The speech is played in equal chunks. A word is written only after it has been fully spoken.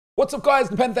What's up guys,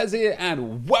 NepentheZ here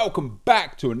and welcome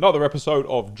back to another episode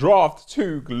of Draft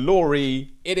to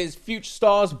Glory. It is Future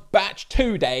Stars Batch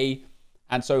 2 day.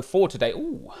 And so for today,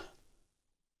 the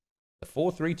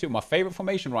 4-3-2, my favorite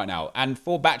formation right now. And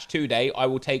for Batch 2 day, I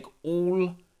will take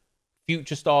all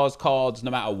Future Stars cards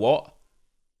no matter what.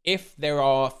 If there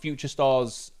are Future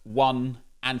Stars 1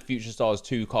 and Future Stars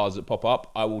 2 cards that pop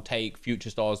up, I will take Future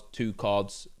Stars 2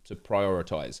 cards to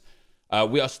prioritize.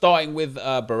 We are starting with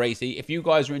Baresi. If you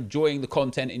guys are enjoying the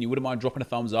content and you wouldn't mind dropping a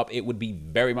thumbs up, it would be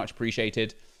very much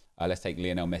appreciated. Let's take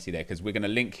Lionel Messi there because we're going to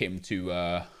link him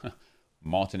to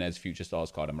Martinez Future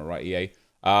Stars card. Am I right, EA?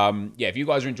 Yeah, if you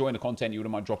guys are enjoying the content, you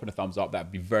wouldn't mind dropping a thumbs up. That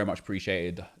would be very much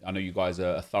appreciated. I know you guys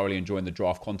are thoroughly enjoying the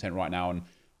draft content right now, and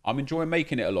I'm enjoying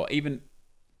making it a lot. Even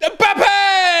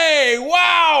Mbappe!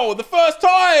 Wow! The first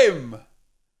time!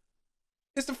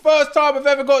 It's the first time I've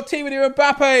ever got a team with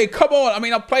Mbappe. Come on. I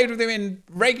mean, I've played with him in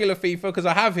regular FIFA because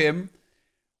I have him.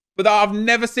 But I've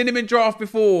never seen him in draft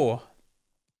before.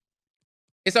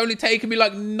 It's only taken me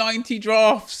like 90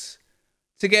 drafts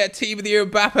to get a team with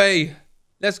Mbappe.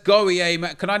 Let's go, EA,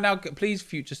 man. Can I now get, please,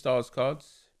 Future Stars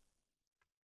cards?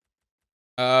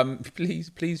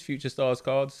 Please, Future Stars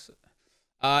cards.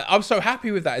 I'm so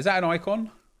happy with that. Is that an icon?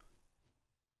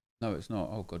 No, it's not.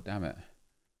 Oh, God damn it.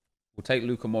 We'll take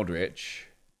Luka Modric.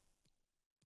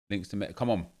 Links to mid. Come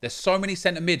on. There's so many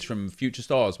centre mids from Future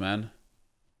Stars, man.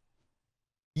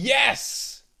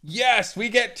 Yes! Yes! We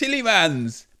get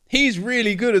Tillemans. He's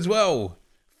really good as well.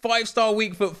 5-star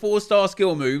weak foot, 4-star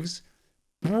skill moves.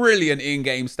 Brilliant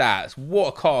in-game stats. What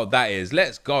a card that is.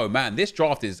 Let's go, man. This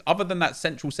draft is, other than that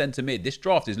central centre mid, this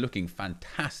draft is looking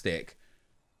fantastic.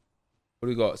 What do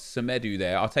we got? Semedo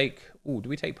there. I'll take... Oh, do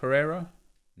we take Pereira?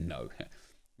 No.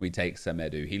 We take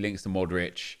Semedo. He links to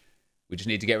Modric. We just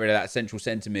need to get rid of that central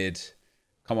centre mid.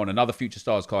 Come on, another Future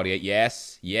Stars card here.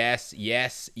 Yes, yes,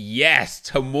 yes, yes.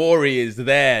 Tomori is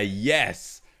there.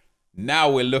 Yes. Now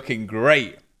we're looking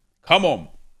great. Come on.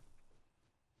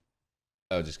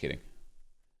 Oh, just kidding.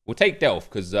 We'll take Delph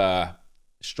because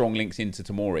strong links into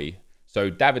Tomori.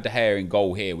 So David De Gea in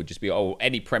goal here would just be... Oh,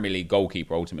 any Premier League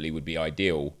goalkeeper ultimately would be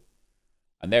ideal.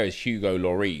 And there is Hugo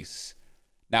Lloris.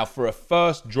 Now, for a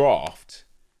first draft...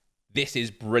 This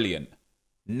is brilliant.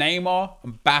 Neymar,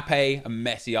 Mbappe, and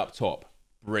Messi up top.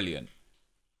 Brilliant.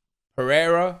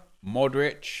 Pereira,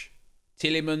 Modric,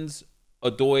 Tillemans,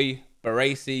 Odoi,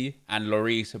 Baresi, and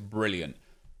Lloris. Brilliant.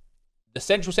 The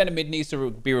central centre mid needs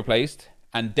to be replaced.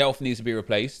 And Delph needs to be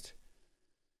replaced.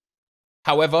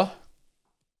 However,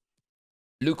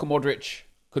 Luka Modric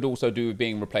could also do with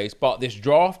being replaced. But this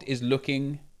draft is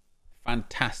looking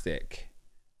fantastic.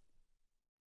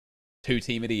 2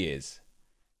 Team of the Years.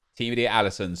 Team of the Year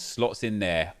Alisson slots in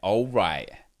there. All right.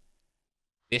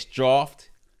 This draft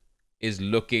is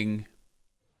looking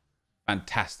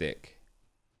fantastic.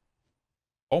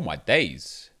 Oh, my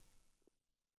days.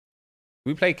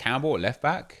 Do we play Campbell at left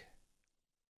back?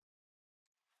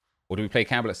 Or do we play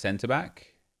Campbell at centre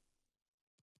back?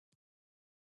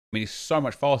 I mean, he's so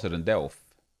much faster than Delph.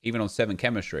 Even on 7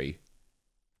 chemistry.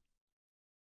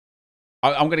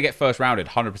 I'm going to get first rounded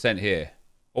 100% here.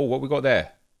 Oh, what we got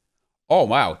there? Oh,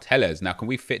 wow. TepentheZ. Now, can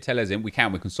we fit TepentheZ in? We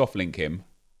can. We can soft link him.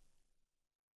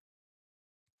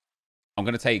 I'm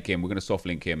going to take him. We're going to soft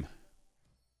link him.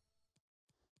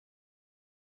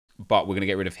 But we're going to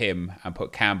get rid of him and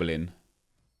put Campbell in.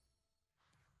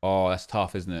 Oh, that's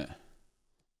tough, isn't it?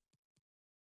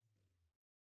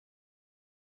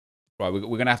 Right, we're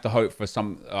going to have to hope for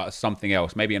something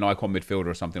else. Maybe an icon midfielder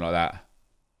or something like that.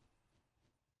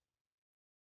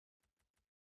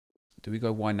 Do we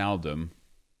go Wijnaldum?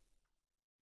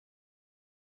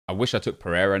 I wish I took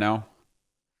Pereira now.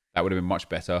 That would have been much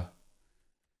better.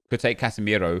 Could take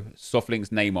Casemiro. Soft links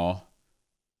Neymar.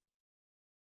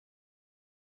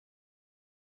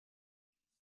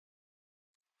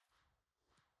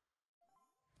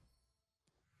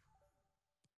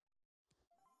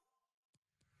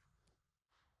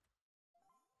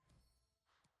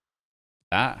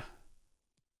 That.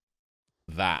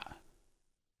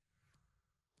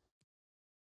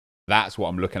 That's what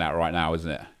I'm looking at right now, isn't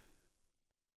it?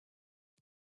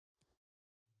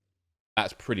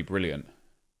 That's pretty brilliant.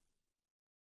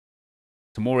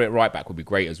 Tomori at right back would be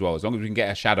great as well. As long as we can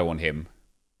get a shadow on him.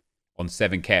 On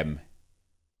 7 chem.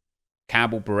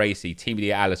 Campbell, Baresi, Team of the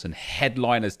Year Alisson,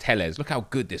 headliners TepentheZ. Look how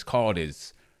good this card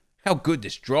is. How good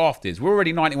this draft is. We're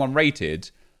already 91 rated.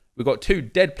 We've got 2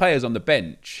 dead players on the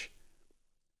bench.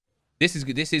 This is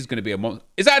going to be a monster.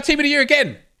 Is that a Team of the Year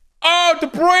again? Oh, De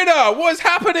Bruyne! What is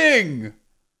happening?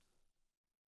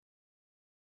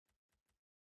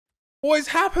 What is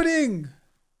happening?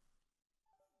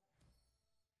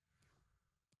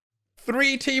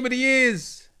 3 Team of the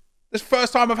Years. This is the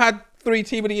first time I've had 3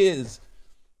 team of the years.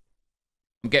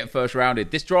 I'm getting first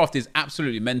rounded. This draft is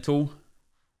absolutely mental.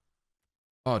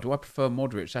 Oh, do I prefer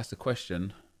Modric? That's the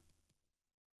question.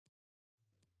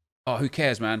 Oh, who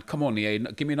cares, man? Come on, EA.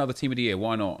 Give me another team of the year.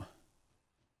 Why not?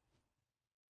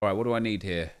 All right, what do I need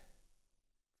here?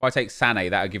 If I take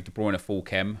Sané, that'll give De Bruyne a full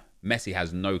chem. Messi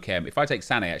has no chem. If I take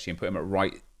Sané, actually, and put him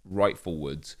at right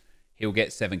forwards, he'll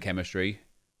get 7 chemistry.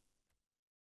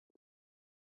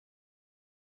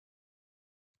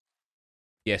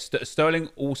 Yeah, Sterling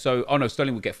also... Oh, no,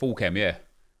 Sterling would get full chem, yeah.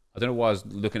 I don't know why I was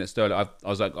looking at Sterling. I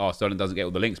was like, oh, Sterling doesn't get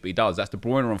all the links, but he does. That's De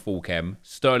Bruyne on full chem,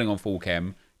 Sterling on full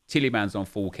chem, Tillemans on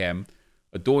full chem,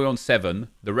 Odoi on 7,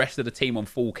 the rest of the team on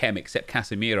full chem except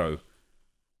Casemiro.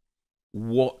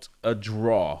 What a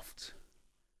draft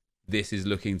this is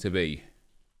looking to be.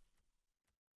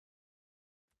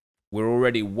 We're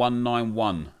already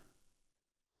 191.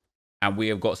 And we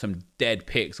have got some dead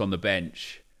picks on the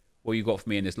bench. What you got for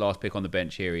me in this last pick on the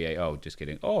bench here, EA? Oh, just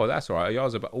kidding. Oh, that's all right.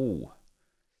 Oh.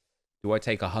 Do I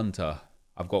take a Hunter?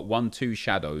 I've got 1, 2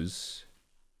 shadows.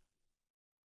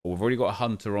 Oh, we've already got a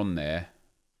Hunter on there.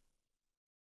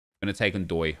 I'm going to take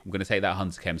Odoi. I'm going to take that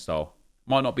Hunter chem style.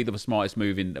 Might not be the smartest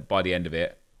move by the end of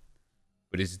it.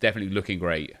 But it's definitely looking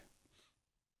great.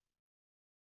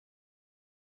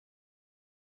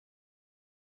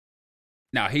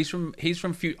 Now, he's from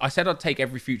I said I'd take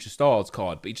every Future Stars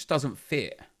card, but he just doesn't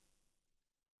fit.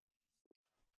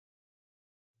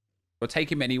 I'll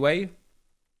take him anyway.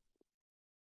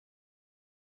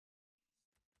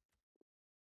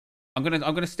 I'm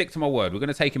gonna stick to my word. We're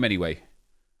gonna take him anyway. I'm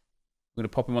gonna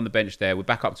pop him on the bench there. We're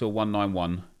back up to a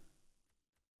 191.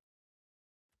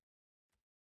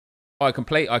 Oh, I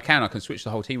can switch the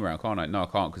whole team around, can't I? No, I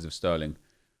can't because of Sterling.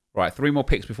 Right, 3 more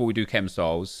picks before we do chem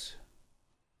styles.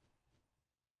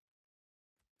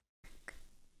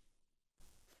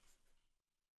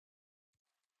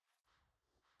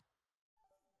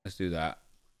 Let's do that.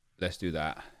 Let's do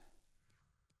that.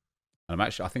 And I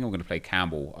think I'm going to play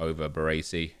Campbell over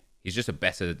Baresi. He's just a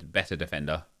better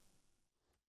defender.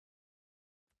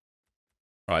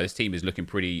 All right, this team is looking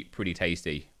pretty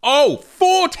tasty. Oh,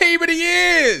 4 team of the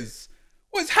years!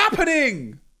 What's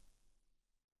happening?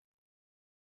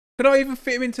 Could I even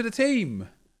fit him into the team?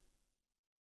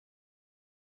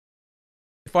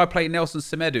 If I play Nelson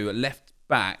Semedo at left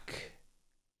back,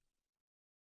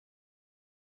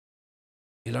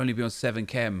 he'll only be on 7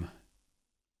 chem.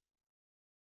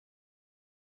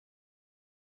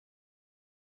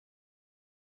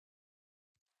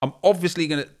 I'm obviously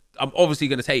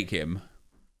gonna take him.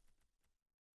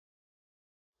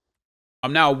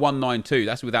 I'm now 192.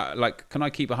 That's without, like, can I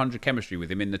keep 100 chemistry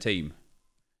with him in the team?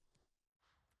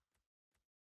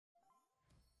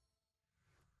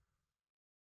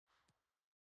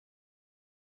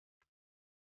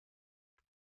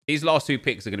 These last 2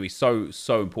 picks are going to be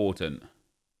so important.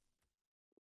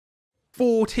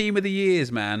 4 team of the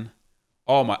years, man.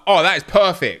 Oh my! Oh, that is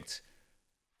perfect.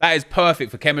 That is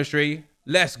perfect for chemistry.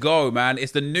 Let's go, man.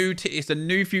 It's the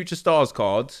new Future Stars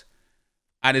cards.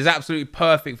 And it's absolutely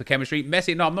perfect for chemistry.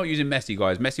 Messi, no, I'm not using Messi,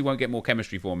 guys. Messi won't get more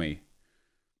chemistry for me.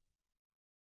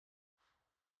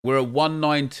 We're at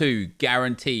 192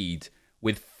 guaranteed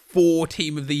with 4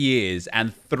 team of the years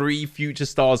and 3 Future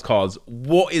Stars cards.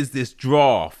 What is this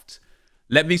draft?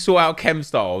 Let me sort out chem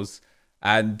styles.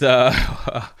 And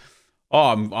oh,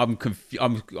 I'm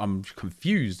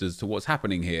confused as to what's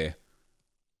happening here.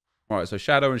 All right, so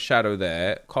Shadow and Shadow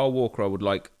there. Carl Walker, I would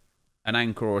like an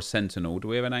anchor or a sentinel. Do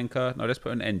we have an anchor? No, let's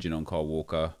put an engine on Carl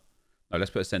Walker. No,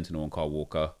 let's put a sentinel on Carl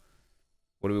Walker.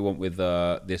 What do we want with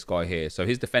this guy here? So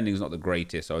his defending is not the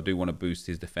greatest, so I do want to boost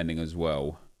his defending as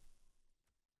well.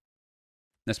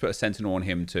 Let's put a sentinel on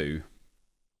him too.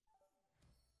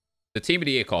 The team of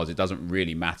the year cards, it doesn't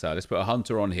really matter. Let's put a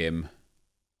hunter on him.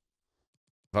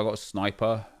 Have I got a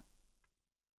sniper?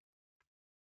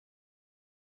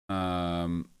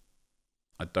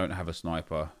 I don't have a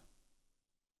sniper.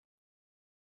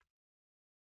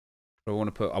 I want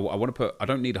to put. I want to put. I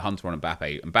don't need a hunter on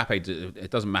Mbappe. Mbappe.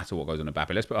 It doesn't matter what goes on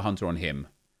Mbappe. Let's put a hunter on him.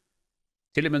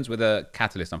 Tillemans with a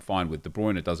catalyst. I'm fine with. De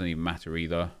Bruyne doesn't even matter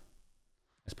either.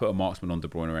 Let's put a marksman on De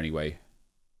Bruyne anyway.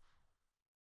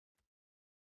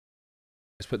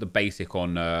 Let's put the basic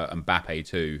on Mbappe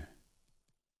too.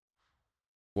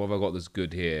 What have I got that's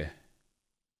good here?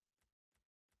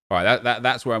 All right,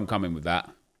 that's where I'm coming with that.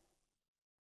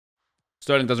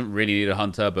 Sterling doesn't really need a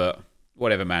hunter, but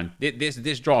whatever, man.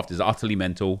 This draft is utterly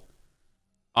mental.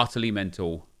 Utterly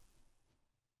mental.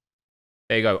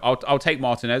 There you go. I'll take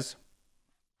Martinez.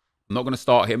 I'm not going to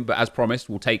start him, but as promised,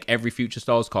 we'll take every Future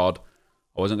Stars card.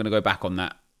 I wasn't going to go back on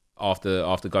that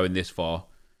after going this far.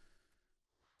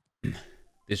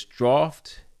 This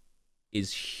draft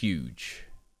is huge.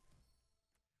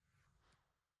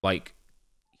 Like,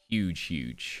 huge,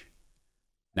 huge.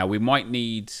 Now, we might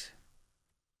need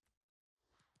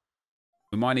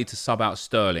to sub out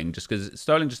Sterling, just because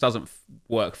Sterling just doesn't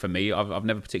work for me. I've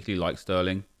never particularly liked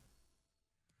Sterling.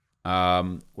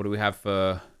 What do we have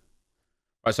for...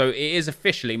 Right, so it is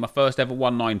officially my first ever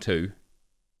 192.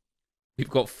 We've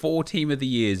got 4 Team of the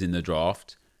Years in the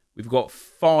draft. We've got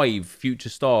 5 future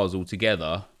stars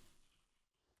altogether.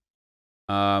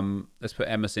 Let's put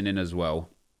Emerson in as well.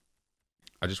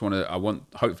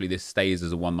 Hopefully this stays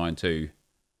as a 192.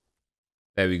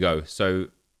 There we go. So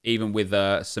even with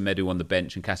Semedo on the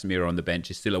bench and Casemiro on the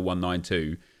bench, it's still a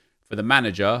 192. For the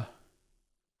manager,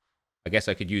 I guess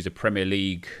I could use a Premier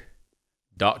League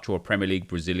Dutch or a Premier League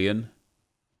Brazilian.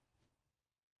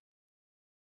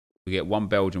 We get 1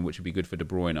 Belgian, which would be good for De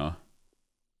Bruyne.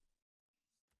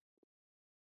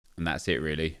 And that's it,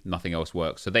 really. Nothing else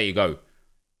works. So there you go.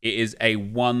 It is a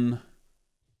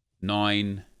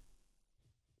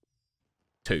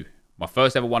 192. My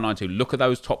first ever 192. Look at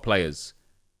those top players.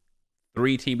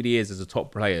 3 Team of the Years as the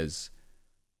top players.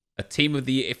 A Team of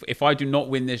the Year. If I do not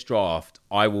win this draft,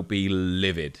 I will be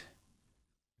livid.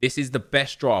 This is the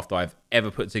best draft I've ever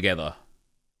put together.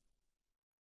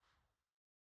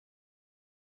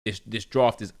 This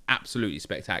draft is absolutely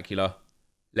spectacular.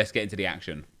 Let's get into the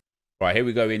action. All right, here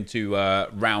we go into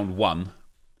round 1.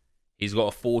 He's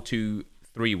got a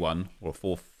 4-2-3-1 or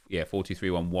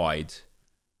 4-2-3-1 wide. It's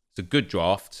a good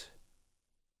draft,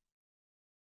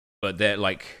 but they're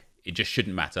like, it just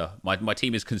shouldn't matter. My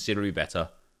team is considerably better.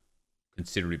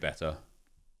 Considerably better.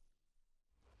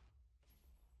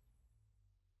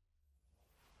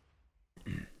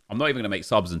 I'm not even going to make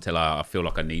subs until I feel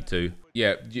like I need to.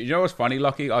 Yeah, you know what's funny,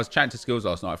 Lucky? I was chatting to Skills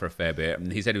last night for a fair bit,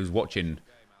 and he said he was watching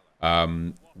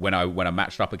when I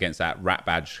matched up against that Rat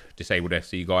Badge Disabled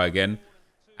FC guy again.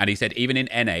 And he said, even in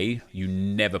NA, you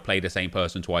never play the same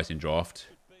person twice in draft.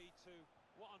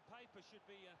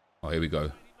 Oh, here we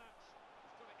go.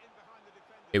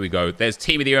 Here we go. There's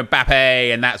Team of the Year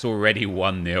Mbappe, and that's already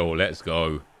 1-0. Let's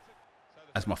go.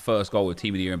 That's my first goal with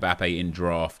Team of the Year Mbappe in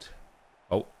draft.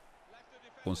 Oh.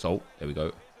 Consult. There we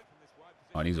go.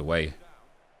 Oh, and he's away.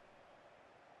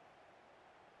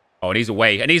 Oh, and he's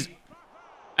away. And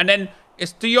then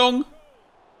it's De Jong.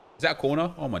 Is that a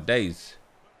corner? Oh, my days.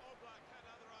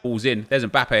 Ball's in. There's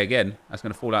Mbappe again. That's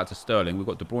going to fall out to Sterling. We've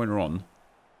got De Bruyne on.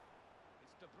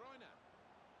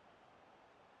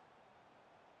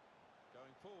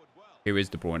 Here is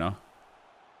De Bruyne.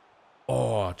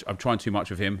 Oh, I'm trying too much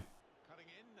with him.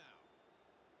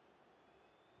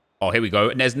 Oh, here we go.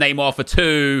 And there's Neymar for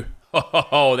 2.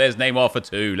 Oh, there's Neymar for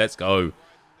 2. Let's go.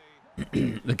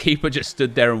 The keeper just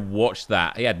stood there and watched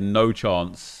that. He had no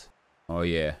chance. Oh,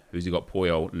 yeah. Who's he got?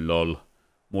 Puyol. Lol.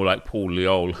 More like Paul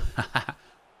Leol.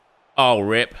 Oh,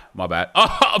 rip. My bad.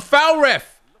 Oh, foul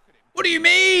ref. What do you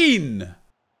mean?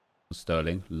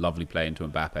 Sterling. Lovely play into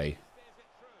Mbappe.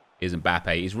 Here's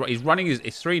Mbappe. He's running his...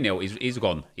 It's 3-0. He's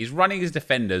gone. He's running his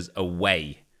defenders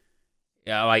away.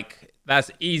 Yeah, like, that's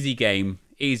easy game.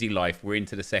 Easy life. We're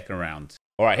into the second round.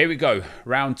 All right, here we go.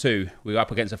 Round 2. We're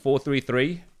up against a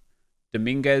 4-3-3.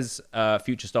 Dominguez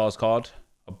Future Stars card.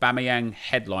 Aubameyang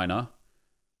headliner.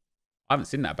 I haven't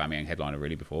seen that Aubameyang headliner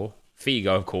really before. Figo,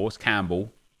 of course.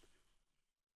 Campbell.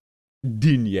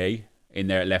 Digne in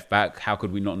there at left back. How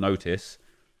could we not notice?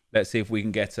 Let's see if we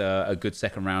can get a good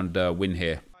second round win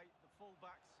here.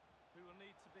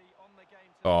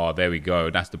 Oh, there we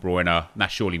go. That's De Bruyne.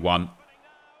 That's surely one.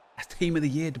 That's Team of the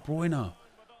Year, De Bruyne.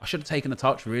 I should have taken a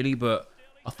touch, really, but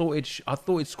I thought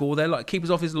he'd score there. Like, keep us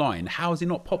off his line. How has he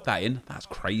not popped that in? That's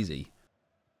crazy.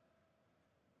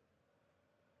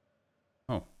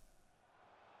 Oh.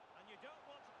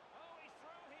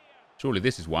 Surely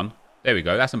this is one. There we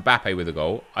go. That's Mbappe with a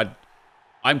goal.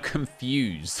 I'm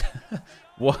confused.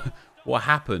 What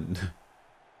happened?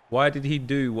 Why did he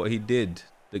do what he did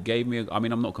that gave me... I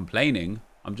mean, I'm not complaining.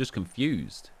 I'm just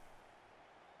confused.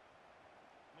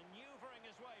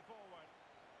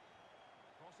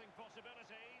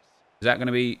 Is that going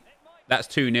to be... That's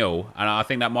 2-0. And I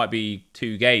think that might be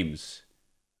 2 games.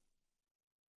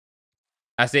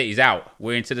 That's it. He's out.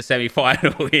 We're into the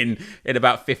semi-final in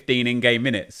about 15 in-game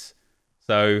minutes.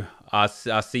 So I'll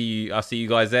see you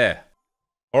guys there.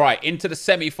 All right. Into the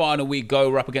semi-final we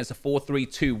go. We're up against a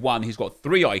 4-3-2-1. He's got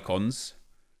 3 icons.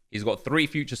 He's got 3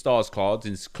 Future Stars cards,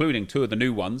 including 2 of the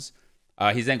new ones.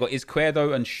 He's then got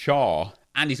Izquierdo and Shaw.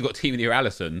 And he's got Team of the Year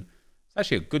Alisson. It's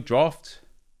actually a good draft.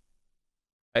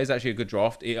 That is actually a good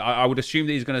draft. I would assume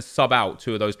that he's going to sub out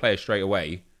 2 of those players straight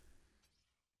away.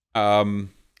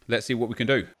 Let's see what we can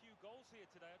do.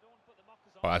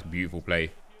 Oh, that's a beautiful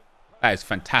play. That is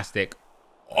fantastic.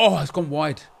 Oh, it's gone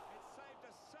wide.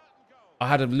 I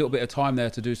had a little bit of time there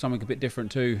to do something a bit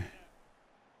different too.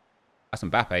 That's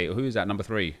Mbappe. Who is that? Number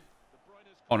 3.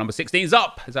 Oh, number 16's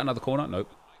up. Is that another corner? Nope.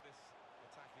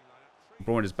 De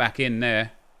Bruyne is back in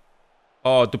there.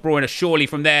 Oh, De Bruyne surely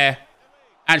from there.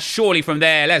 And surely from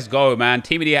there. Let's go, man.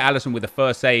 Team of the year Alisson with the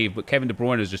first save. But Kevin De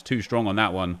Bruyne is just too strong on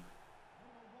that one.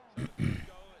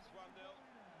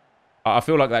 I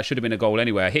feel like that should have been a goal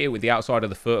anyway. I hit it with the outside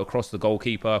of the foot across the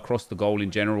goalkeeper, across the goal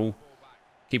in general.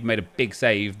 Keeper made a big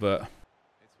save, but...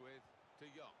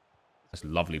 That's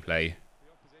lovely play.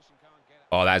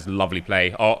 Oh, that is lovely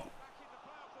play. Oh.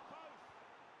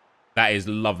 That is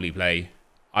lovely play.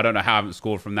 I don't know how I haven't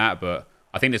scored from that, but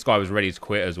I think this guy was ready to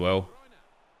quit as well.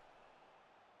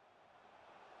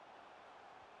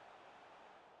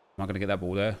 Am I going to get that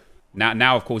ball there?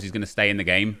 Now, of course, he's going to stay in the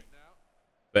game.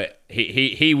 But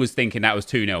he was thinking that was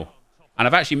 2-0. And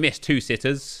I've actually missed 2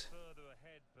 sitters.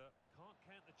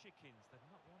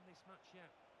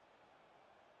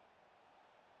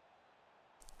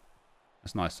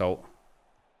 That's nice, Salt.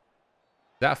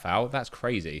 Is that a foul? That's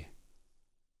crazy.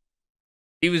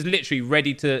 He was literally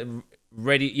ready to...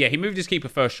 Yeah, he moved his keeper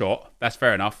first shot. That's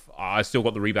fair enough. I still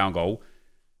got the rebound goal.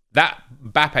 That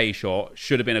Mbappe shot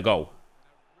should have been a goal.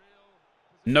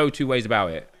 No two ways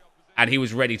about it. And he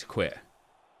was ready to quit.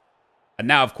 And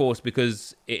now, of course,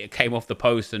 because it came off the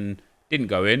post and didn't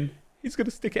go in, he's going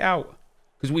to stick it out.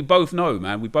 Because we both know,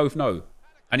 man. We both know.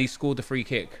 And he scored the free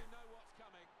kick.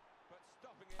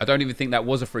 I don't even think that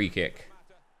was a free kick.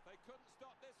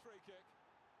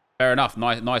 Fair enough.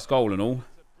 Nice goal and all.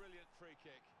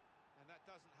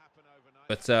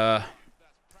 But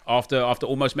after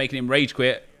almost making him rage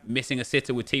quit, missing a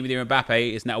sitter with Team of the Year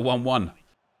Mbappe, it's now 1-1.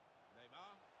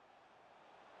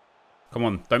 Come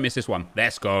on, don't miss this one.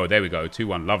 Let's go. There we go.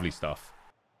 2-1. Lovely stuff.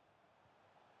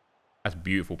 That's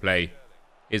beautiful play.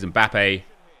 Here's Mbappe.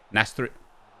 Nastri.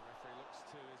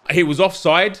 He was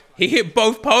offside. He hit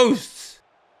both posts.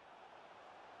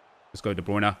 Let's go, De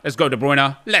Bruyne. Let's go, De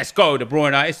Bruyne. Let's go, De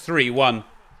Bruyne. It's 3-1.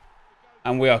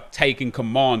 And we are taking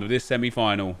command of this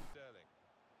semi-final.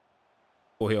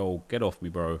 Oh, he'll get off me,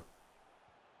 bro.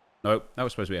 Nope. That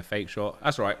was supposed to be a fake shot.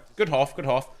 That's all right. Good half. Good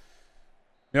half.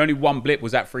 The only one blip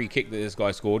was that free kick that this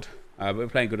guy scored. But we're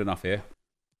playing good enough here.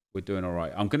 We're doing all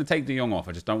right. I'm going to take De Jong off.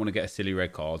 I just don't want to get a silly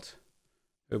red card.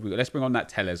 Let's bring on that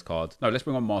Tellez card. No, let's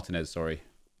bring on Martinez, sorry.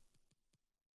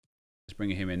 Let's bring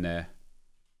him in there.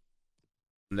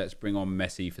 Let's bring on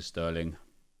Messi for Sterling.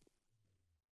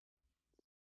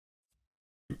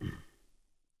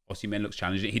 Osimhen looks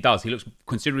challenging. He does. He looks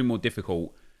considerably more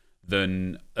difficult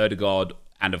than Ødegaard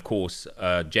and, of course,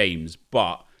 James.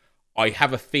 But I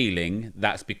have a feeling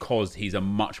that's because he's a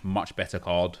much, much better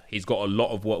card. He's got a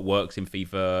lot of what works in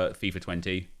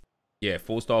FIFA20. Yeah,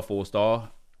 4-star,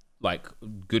 4-star. Like,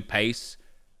 good pace,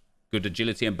 good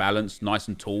agility and balance, nice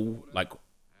and tall. Like,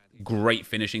 great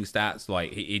finishing stats.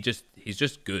 Like, he's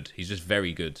just good. He's just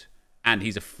very good. And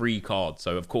he's a free card.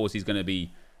 So, of course, he's going to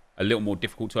be a little more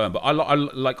difficult to earn. But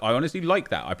I honestly like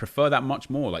that. I prefer that much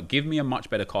more. Like, give me a much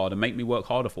better card and make me work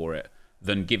harder for it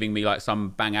than giving me, like, some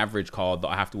bang average card that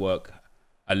I have to work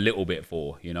a little bit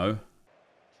for, you know?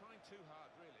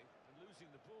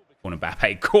 Corner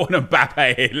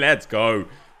Mbappe. Let's go.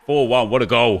 4-1. What a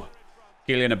goal.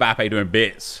 Kylian Mbappe doing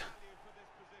bits.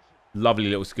 Lovely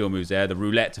little skill moves there. The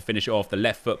roulette to finish it off. The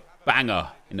left foot banger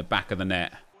in the back of the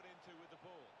net.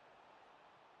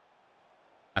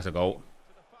 That's a goal.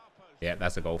 Yeah,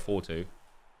 that's a goal. 4-2.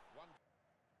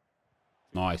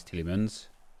 Nice, Tielemans.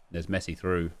 There's Messi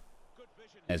through.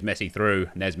 There's Messi through.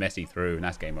 And there's Messi through. And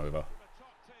that's game over.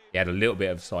 He had a little bit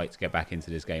of sight to get back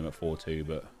into this game at 4-2,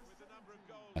 but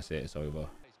that's it. It's over.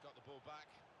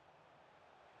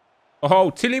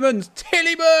 Oh, Tielemans!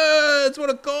 Tielemans! What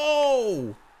a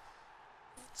goal!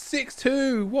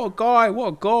 6-2. What a guy. What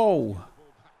a goal.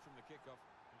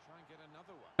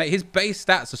 Mate, his base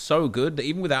stats are so good that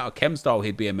even without a chem style,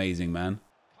 he'd be amazing, man.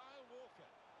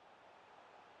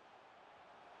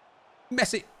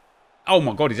 Messi. Oh,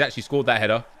 my God. He's actually scored that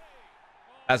header.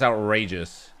 That's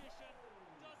outrageous.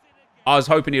 I was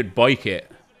hoping he'd bike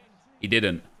it. He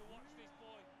didn't.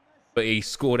 But he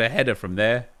scored a header from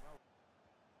there.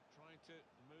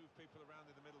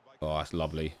 Oh, that's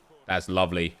lovely. That's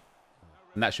lovely.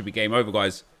 And that should be game over,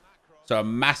 guys. So a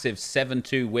massive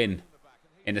 7-2 win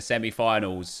in the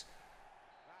semi-finals.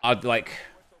 I'd like...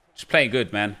 Just playing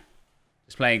good, man.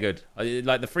 Just playing good.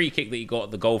 Like the free kick that he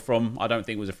got the goal from, I don't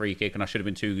think was a free kick. And I should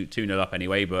have been 2-0 up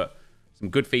anyway. But some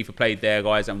good FIFA played there,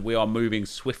 guys. And we are moving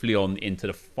swiftly on into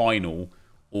the final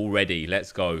already.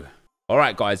 Let's go. All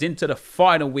right, guys, into the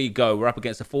final we go. We're up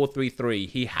against a 4-3-3.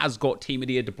 He has got Team of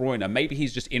the Year De Bruyne. Maybe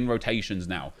he's just in rotations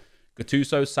now.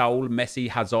 Gattuso, Saul, Messi,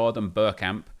 Hazard, and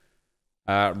Bergkamp.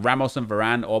 Ramos and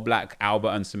Varane, Oblak, Alba,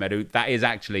 and Semedo. That is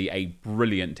actually a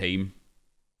brilliant team.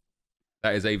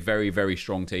 That is a very, very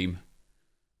strong team.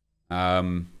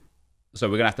 So we're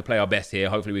going to have to play our best here.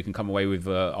 Hopefully we can come away with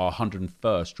our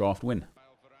 101st draft win.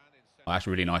 Oh, that's a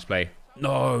really nice play.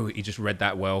 No, he just read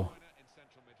that well.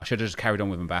 I should have just carried on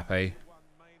with Mbappe.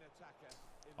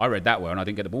 I read that well and I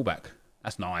didn't get the ball back.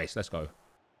 That's nice. Let's go.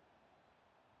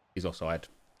 He's offside.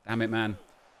 Damn it, man.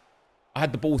 I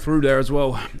had the ball through there as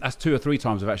well. That's 2 or 3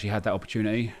 times I've actually had that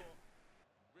opportunity.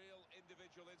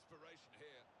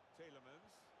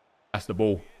 That's the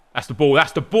ball. That's the ball.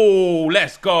 That's the ball.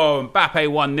 Let's go. Mbappe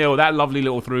 1-0. That lovely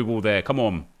little through ball there. Come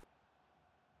on.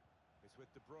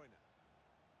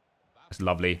 That's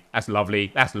lovely. That's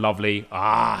lovely. That's lovely.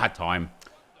 Ah, I had time.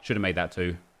 Should have made that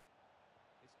too.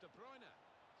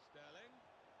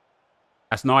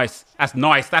 That's nice. That's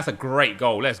nice. That's a great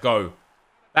goal. Let's go.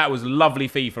 That was lovely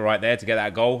FIFA right there to get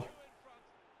that goal.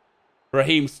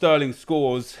 Raheem Sterling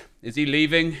scores. Is he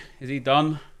leaving? Is he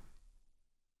done?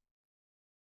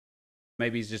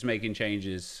 Maybe he's just making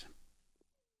changes.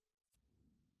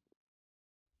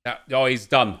 Oh, he's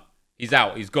done. He's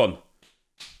out. He's gone.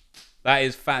 That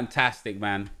is fantastic,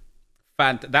 man.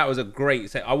 That was a great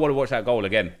set. I want to watch that goal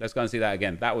again. Let's go and see that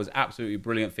again. That was absolutely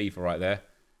brilliant FIFA right there.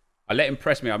 I let him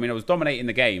press me. I mean, I was dominating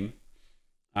the game.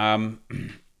 But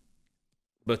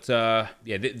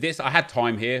yeah, this I had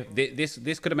time here. This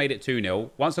could have made it 2-0.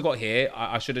 Once I got here,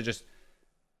 I should have just...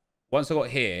 Once I got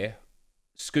here,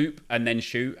 scoop and then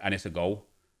shoot, and it's a goal.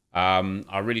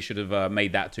 I really should have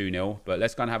made that 2-0. But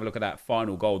let's go and have a look at that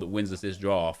final goal that wins us this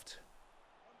draft.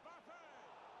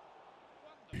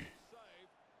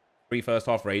 3 first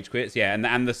half rage quits, yeah,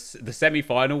 and the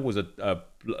semi-final was a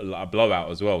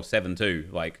blowout as well,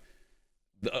 7-2. Like,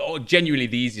 genuinely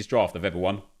the easiest draft I've ever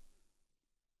won.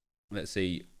 Let's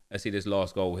see this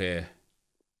last goal here.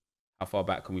 How far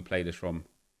back can we play this from?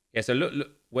 Yeah, so look,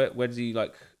 where does he,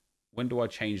 like, when do I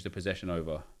change the possession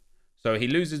over? So he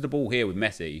loses the ball here with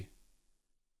Messi.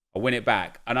 I win it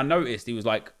back, and I noticed he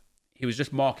was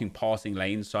just marking passing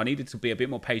lanes, so I needed to be a bit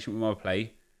more patient with my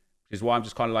play, which is why I'm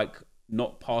just kind of like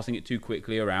not passing it too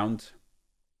quickly around.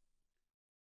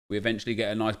 We eventually get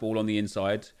a nice ball on the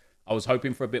inside. I was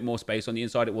hoping for a bit more space on the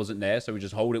inside. It wasn't there, so we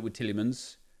just hold it with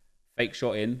Tielemans. Fake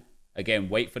shot in. Again,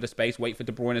 wait for the space. Wait for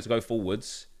De Bruyne to go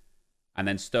forwards. And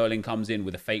then Sterling comes in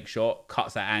with a fake shot.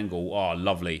 Cuts that angle. Oh,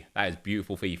 lovely. That is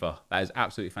beautiful FIFA. That is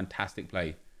absolutely fantastic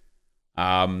play.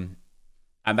 And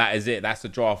that is it. That's the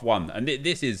draft one. And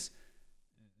this is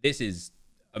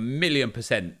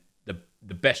 1,000,000%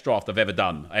 the best draft I've ever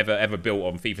done, ever built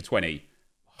on FIFA 20.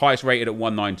 Highest rated at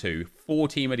 192. 4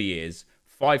 Team of the Years.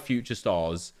 5 future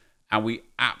stars. And we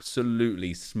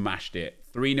absolutely smashed it.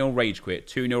 3-0 rage quit.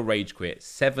 2-0 rage quit.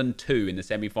 7-2 in the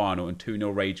semi-final and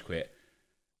 2-0 rage quit.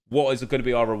 What is going to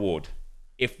be our reward?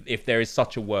 If there is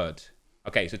such a word.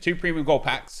 Okay, so 2 premium gold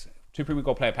packs. 2 premium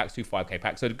gold player packs. 2 5k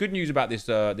packs. So the good news about this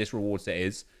this reward set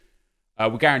is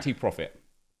we're guaranteed profit.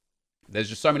 There's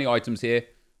just so many items here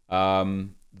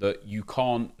that you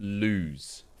can't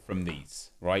lose from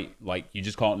these, right? Like, you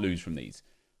just can't lose from these.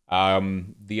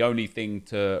 The only thing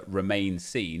to remain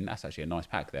seen, that's actually a nice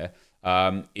pack there,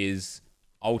 is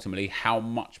ultimately how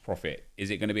much profit.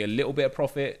 Is it going to be a little bit of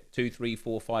profit, 2, 3,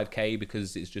 4, 5k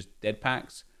because it's just dead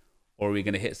packs? Or are we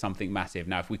going to hit something massive?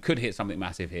 Now, if we could hit something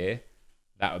massive here,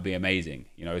 that would be amazing.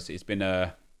 You know,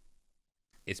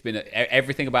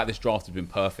 everything about this draft has been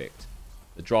perfect.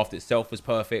 The draft itself was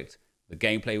perfect. The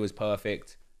gameplay was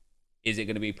perfect. Is it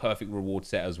going to be a perfect reward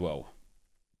set as well?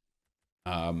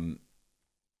 Drop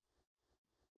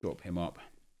him up.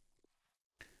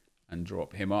 And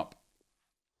drop him up.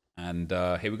 And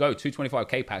here we go.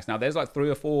 225k packs. Now, there's like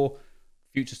 3 or 4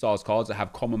 Future Stars cards that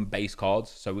have common base cards.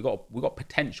 So we got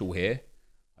potential here.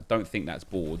 I don't think that's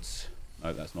boards.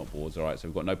 No, that's not boards. All right, so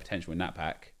we've got no potential in that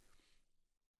pack.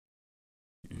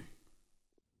 What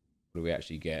do we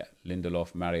actually get?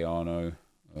 Lindelof, Mariano.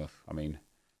 Ugh, I mean,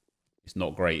 it's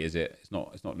not great, is it? It's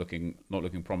not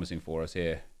looking promising for us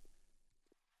here.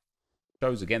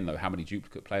 Shows again though how many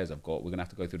duplicate players I've got. We're gonna have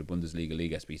to go through the Bundesliga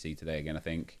League SBC today again, I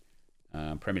think.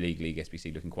 Premier League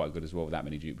SBC looking quite good as well with that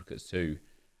many duplicates too.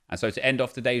 And so to end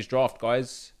off today's draft,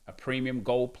 guys, a premium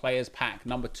gold players pack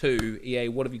number 2. EA,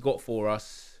 what have you got for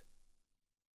us?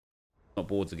 Not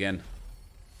boards again.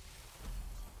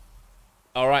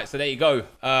 All right, so there you go.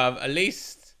 At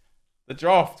least the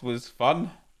draft was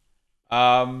fun.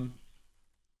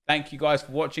 Thank you guys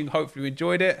for watching. Hopefully you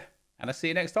enjoyed it. And I'll see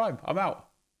you next time. I'm out.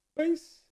 Peace.